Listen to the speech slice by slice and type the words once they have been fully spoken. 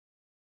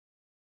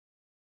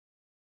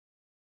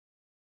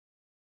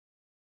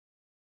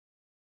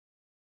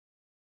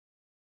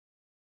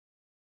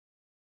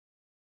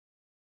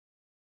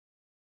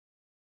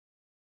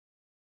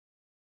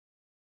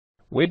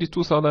Word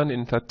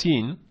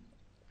 2013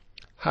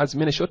 has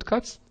many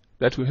shortcuts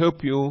that will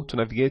help you to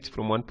navigate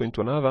from one point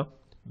to another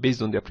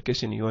based on the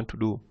application you want to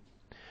do.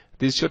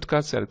 These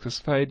shortcuts are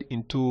classified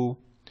into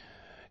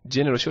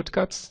general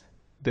shortcuts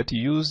that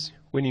you use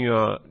when you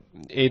are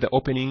either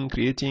opening,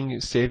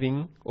 creating,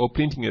 saving, or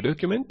printing your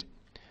document.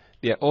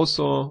 There are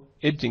also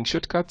editing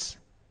shortcuts,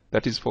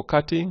 that is for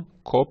cutting,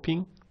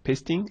 copying,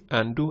 pasting,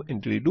 undo,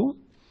 and redo.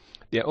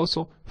 There are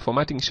also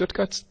formatting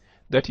shortcuts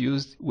that you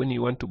use when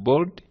you want to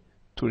bold,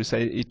 to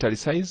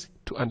italicize,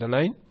 to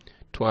underline,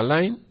 to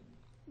align,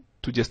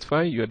 to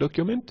justify your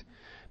document.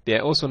 There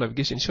are also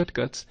navigation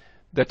shortcuts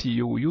that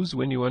you use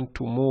when you want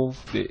to move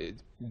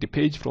the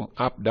page from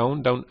up,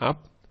 down, down,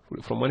 up,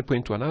 from one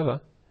point to another.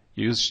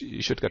 You use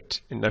shortcut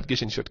and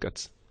navigation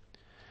shortcuts.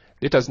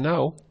 Let us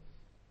now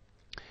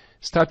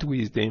start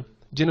with the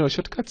general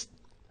shortcuts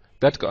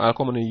that are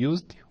commonly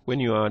used when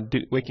you are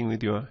working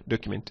with your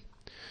document.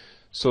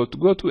 So to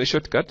go to a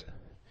shortcut,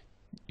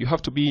 you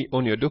have to be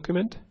on your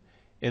document,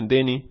 and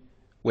then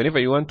whenever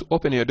you want to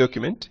open your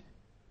document,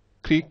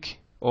 click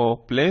or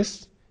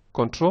place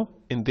Control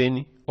and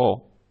then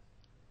O.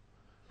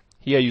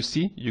 Here you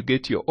see you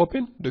get your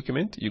open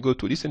document, you go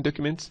to recent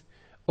documents,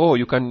 or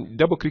you can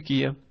double click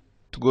here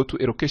to go to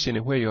a location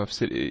where you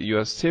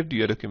have saved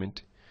your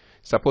document.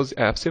 Suppose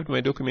I have saved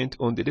my document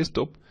on the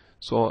desktop,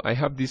 so I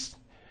have this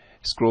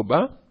scroll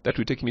bar that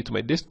will take me to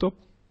my desktop.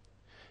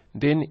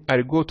 Then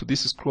I'll go to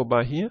this scroll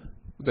bar here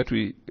that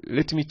will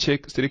let me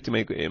select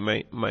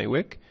my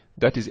work,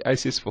 that is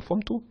ICS for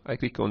Form 2. I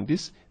click on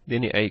this,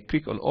 then I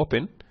click on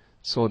open,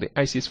 so the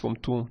ICS Form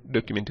 2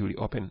 document will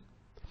open.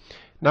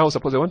 Now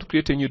suppose I want to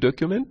create a new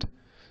document.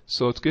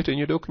 So to create a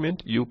new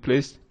document, you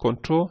place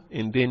Control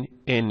and then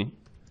N.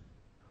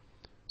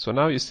 So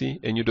now you see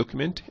a new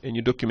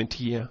document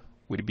here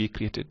will be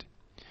created.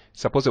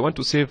 Suppose I want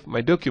to save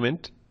my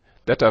document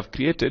that I've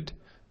created.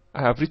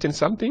 I have written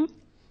something,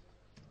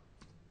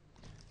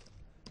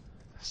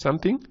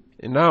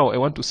 and now I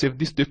want to save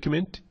this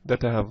document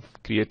that I have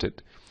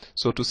created.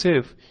 So to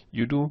save,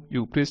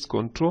 you press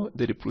Control,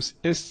 then you press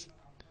S.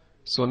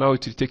 So now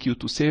it will take you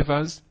to Save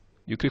As.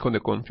 You click on the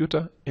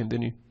computer, and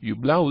then you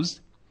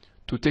browse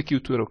to take you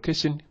to a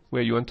location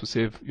where you want to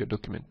save your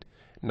document.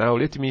 Now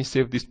let me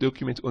save this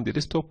document on the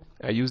desktop.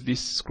 I use this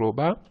scroll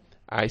bar.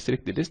 I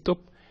select the desktop,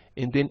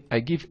 and then I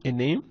give a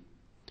name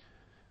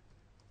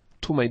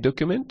to my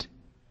document.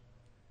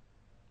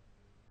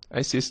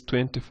 I say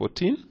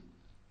 2014.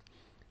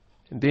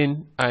 And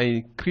then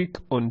I click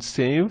on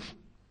Save.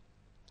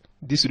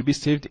 This will be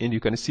saved, and you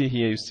can see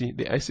here, you see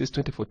the ICS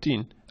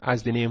 2014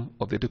 as the name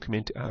of the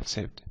document I have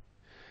saved.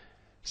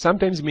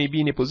 Sometimes you may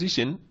be in a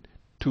position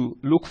to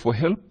look for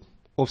help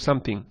of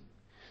something.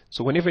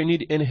 So whenever you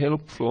need any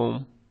help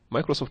from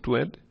Microsoft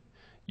Word,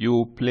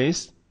 you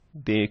place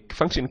the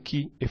function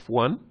key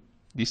F1,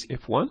 this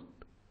F1.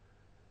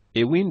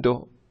 A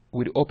window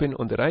will open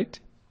on the right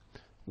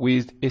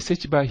with a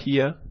search bar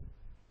here.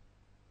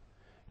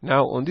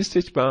 Now on this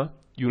search bar,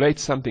 you write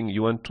something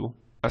you want to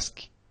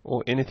ask,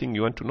 or anything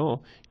you want to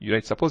know. You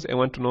write, suppose I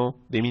want to know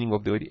the meaning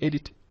of the word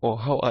edit, or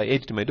how I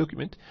edit my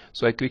document.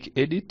 So I click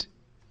Edit.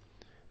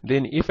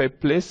 Then if I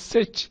place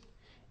Search,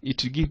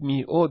 it will give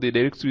me all the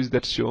directories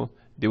that show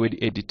the word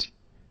edit.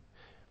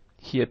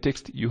 Here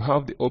text, you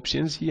have the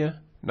options here.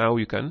 Now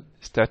you can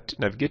start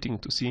navigating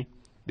to see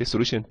the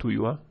solution to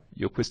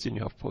your question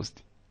you have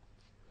posed.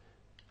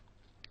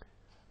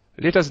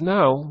 Let us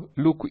now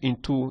look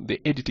into the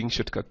editing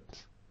shortcut.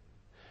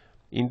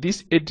 In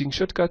this editing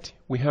shortcut,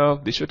 we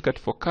have the shortcut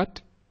for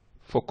cut,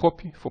 for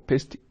copy, for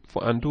paste,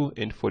 for undo,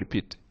 and for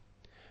repeat.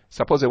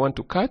 Suppose I want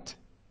to cut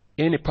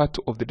any part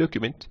of the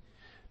document.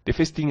 The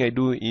first thing I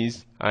do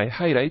is I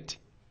highlight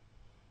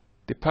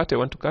the part I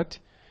want to cut,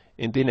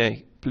 and then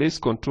I place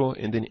Control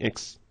and then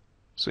X.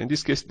 So in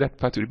this case, that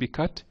part will be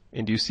cut,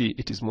 and you see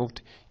it is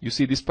moved. You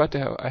see this part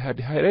I had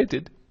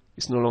highlighted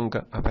is no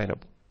longer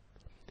available.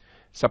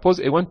 Suppose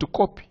I want to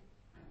copy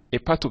a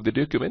part of the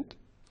document.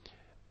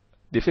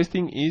 The first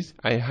thing is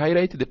I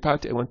highlight the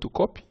part I want to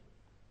copy,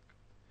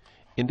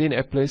 and then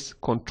I press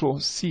Control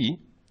C.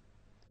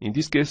 In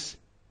this case,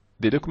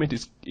 the document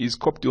is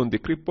copied on the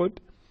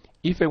clipboard.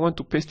 If I want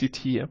to paste it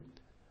here,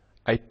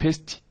 I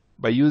paste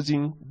by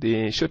using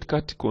the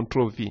shortcut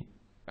Control V.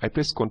 I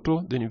press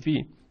Control, then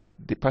V.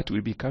 The part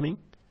will be coming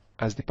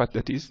as the part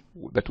that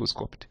was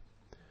copied.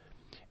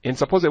 And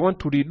suppose I want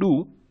to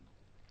redo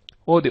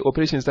all the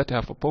operations that I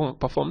have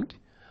performed,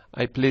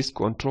 I place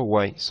Control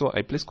Y. So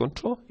I place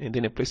Control and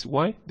then I press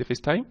Y the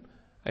first time.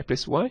 I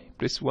press Y,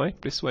 press Y,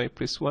 press Y,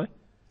 press Y.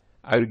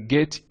 I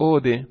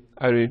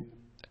will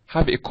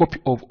have a copy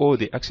of all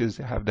the actions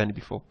I have done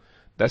before.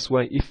 That's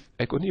why if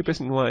I continue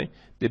pressing Y,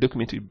 the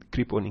document will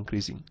keep on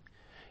increasing.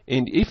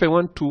 And if I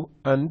want to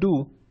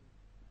undo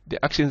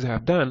the actions I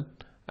have done,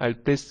 I'll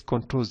press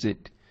Control Z.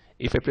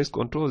 If I press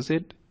Control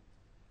Z,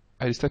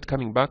 I'll start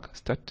coming back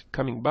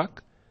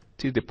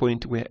till the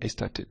point where I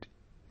started.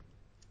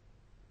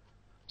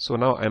 So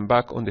now I'm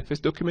back on the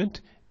first document.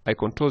 I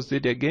Control Z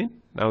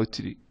again. Now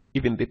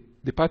even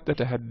the part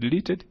that I had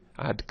deleted,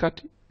 I had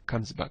cut,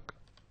 comes back.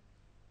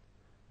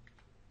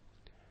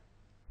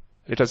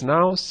 Let us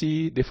now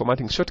see the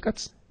formatting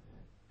shortcuts.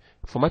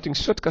 Formatting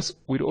shortcuts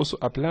will also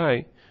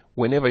apply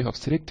whenever you have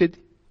selected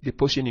the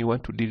portion you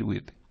want to deal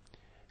with.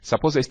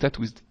 Suppose I start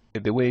with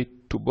the way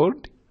to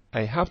bold.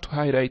 I have to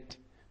highlight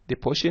the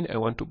portion I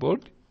want to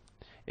bold,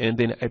 and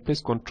then I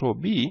press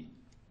Ctrl B,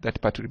 that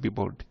part will be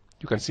bold.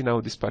 You can see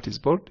now this part is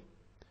bold.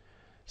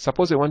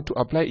 Suppose I want to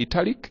apply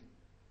italic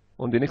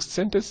on the next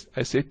sentence.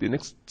 I select the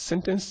next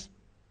sentence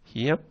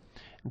here,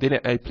 then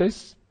I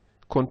press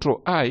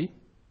Ctrl I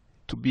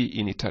to be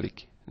in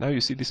italic. Now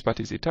you see this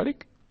part is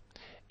italic.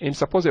 And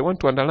suppose I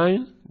want to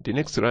underline the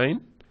next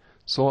line,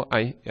 so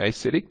I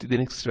select the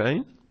next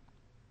line,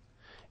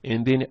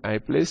 and then I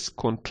press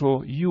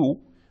Ctrl U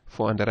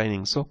for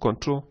underlining. So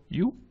Ctrl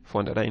U for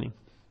underlining.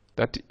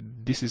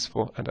 This is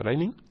for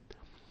underlining.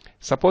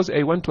 Suppose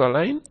I want to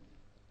align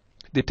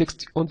the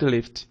text on the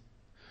left,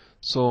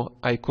 so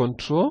I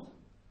control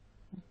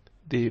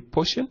the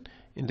portion,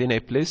 and then I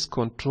place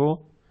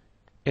Ctrl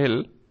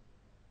L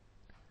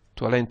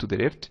to align to the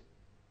left.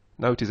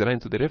 Now it is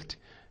aligned to the left.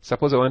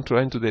 Suppose I want to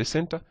align to the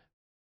center.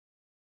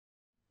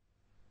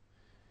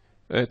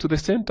 To the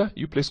center,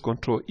 you place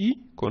Ctrl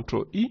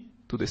E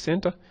to the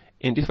center.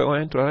 And if I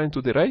want to align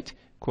to the right,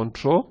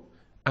 Ctrl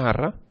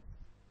R.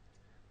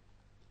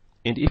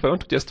 And if I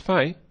want to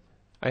justify,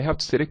 I have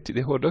to select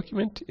the whole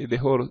document, the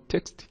whole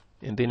text,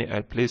 and then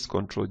I place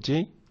Ctrl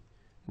J.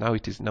 Now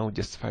it is now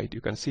justified. You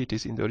can see it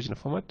is in the original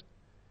format.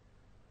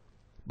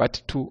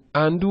 But to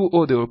undo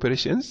all the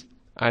operations,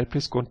 I'll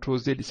press Ctrl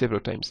Z several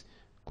times.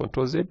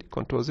 Ctrl Z,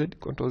 Ctrl Z,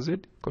 Ctrl Z,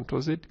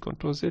 Ctrl Z,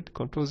 Ctrl Z,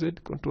 Ctrl Z,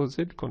 Ctrl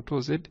Z,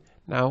 Ctrl Z.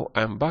 Now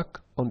I'm back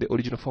on the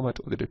original format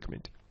of the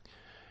document.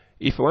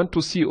 If I want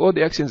to see all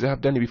the actions I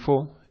have done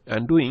before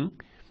undoing,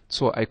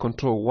 so I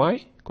Ctrl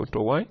Y,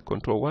 Ctrl Y,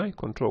 Ctrl Y,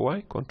 Ctrl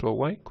Y, Ctrl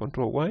Y,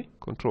 Ctrl Y,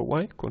 Ctrl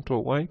Y,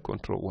 Ctrl Y,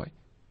 Ctrl Y.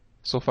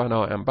 So far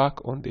now I'm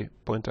back on the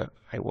pointer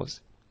I was.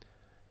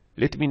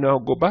 Let me now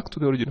go back to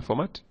the original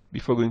format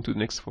before going to the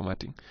next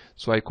formatting.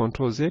 So I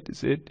Ctrl Z,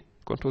 Z,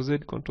 Ctrl Z,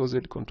 Ctrl Z,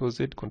 Ctrl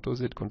Z, Ctrl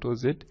Z, Ctrl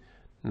Z.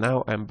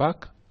 Now I'm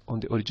back on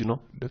the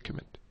original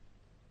document.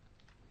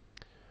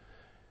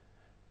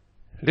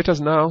 Let us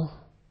now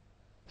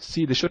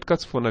see the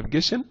shortcuts for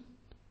navigation.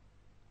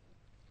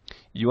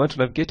 You want to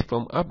navigate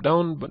from up,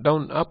 down,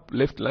 down, up,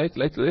 left, right,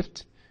 right,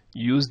 left.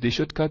 Use the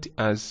shortcut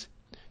as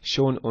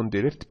shown on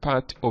the left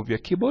part of your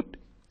keyboard.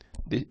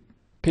 The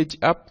page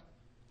up.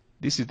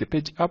 This is the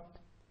page up.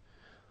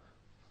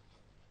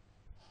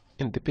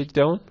 And the page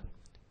down.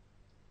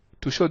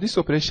 To show this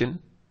operation,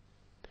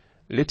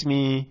 let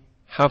me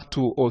have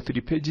 2 or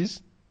 3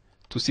 pages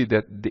to see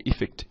that the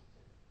effect.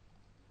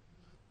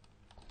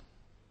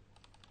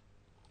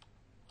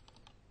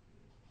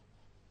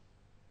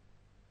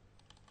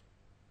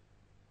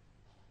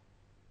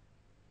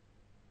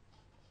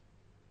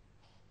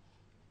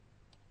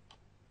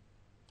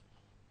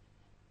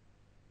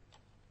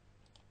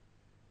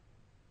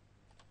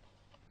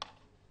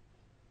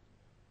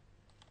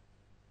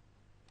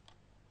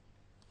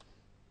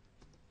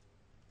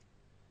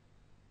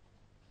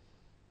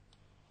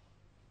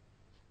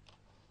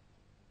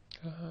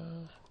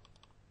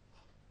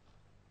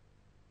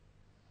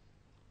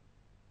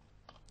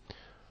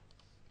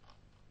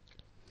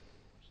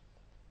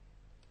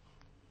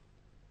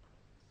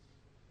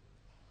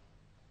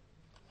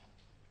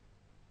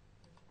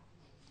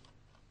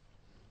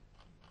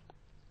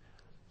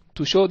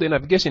 To show the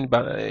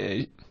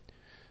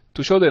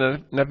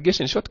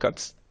navigation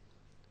shortcuts,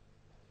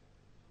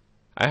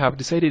 I have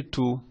decided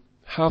to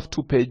have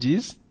 2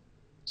 pages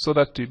so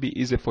that it will be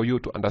easy for you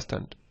to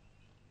understand.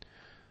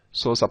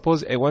 So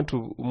suppose I want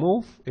to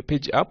move a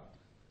page up.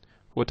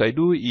 What I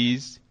do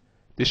is,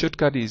 the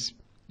shortcut is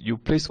you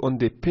press on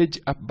the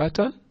page up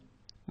button.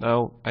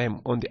 Now I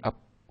am on the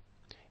up.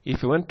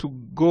 If I want to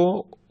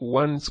go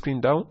 1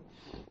 screen down,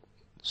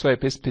 so I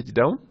press page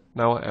down.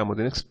 Now I am on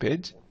the next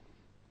page.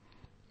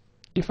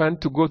 If I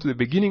want to go to the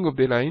beginning of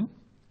the line,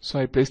 so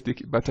I press the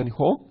button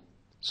home.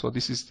 So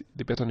this is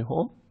the button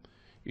home.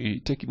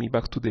 It takes me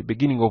back to the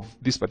beginning of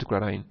this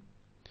particular line.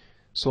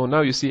 So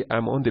now you see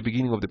I'm on the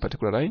beginning of the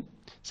particular line.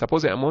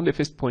 Suppose I'm on the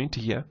first point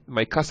here.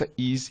 My cursor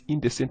is in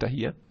the center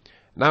here.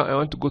 Now I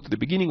want to go to the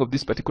beginning of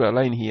this particular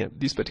line here.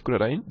 This particular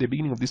line, the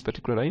beginning of this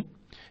particular line.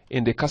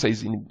 And the cursor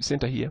is in the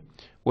center here.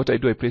 What I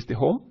do, I press the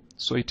home.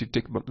 So it will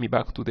take me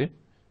back to the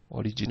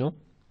original,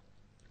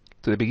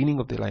 to the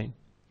beginning of the line.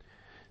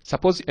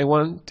 Suppose I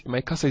want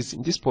my cursor is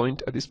in this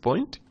point, at this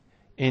point,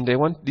 and I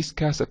want this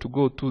cursor to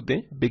go to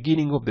the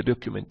beginning of the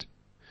document.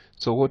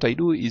 So what I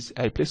do is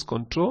I press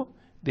Ctrl,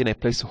 then I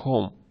press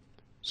Home.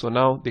 So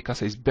now the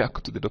cursor is back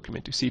to the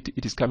document. You see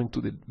it is coming to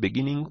the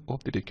beginning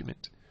of the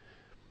document.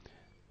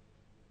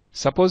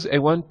 Suppose I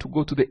want to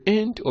go to the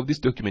end of this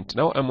document.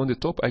 Now I'm on the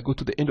top, I go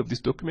to the end of this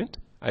document.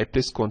 I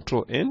press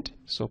Ctrl End.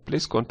 So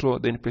press Ctrl,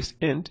 then press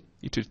End.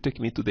 It will take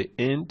me to the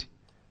end.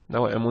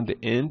 Now I'm on the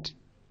end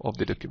of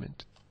the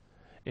document.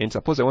 And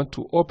suppose I want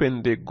to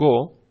open the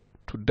Go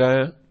to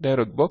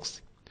dialog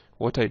box.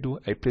 What I do,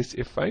 I press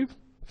F5,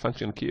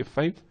 function key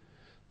F5.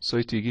 So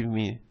it will give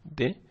me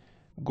the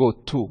Go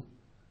to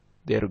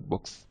dialog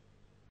box.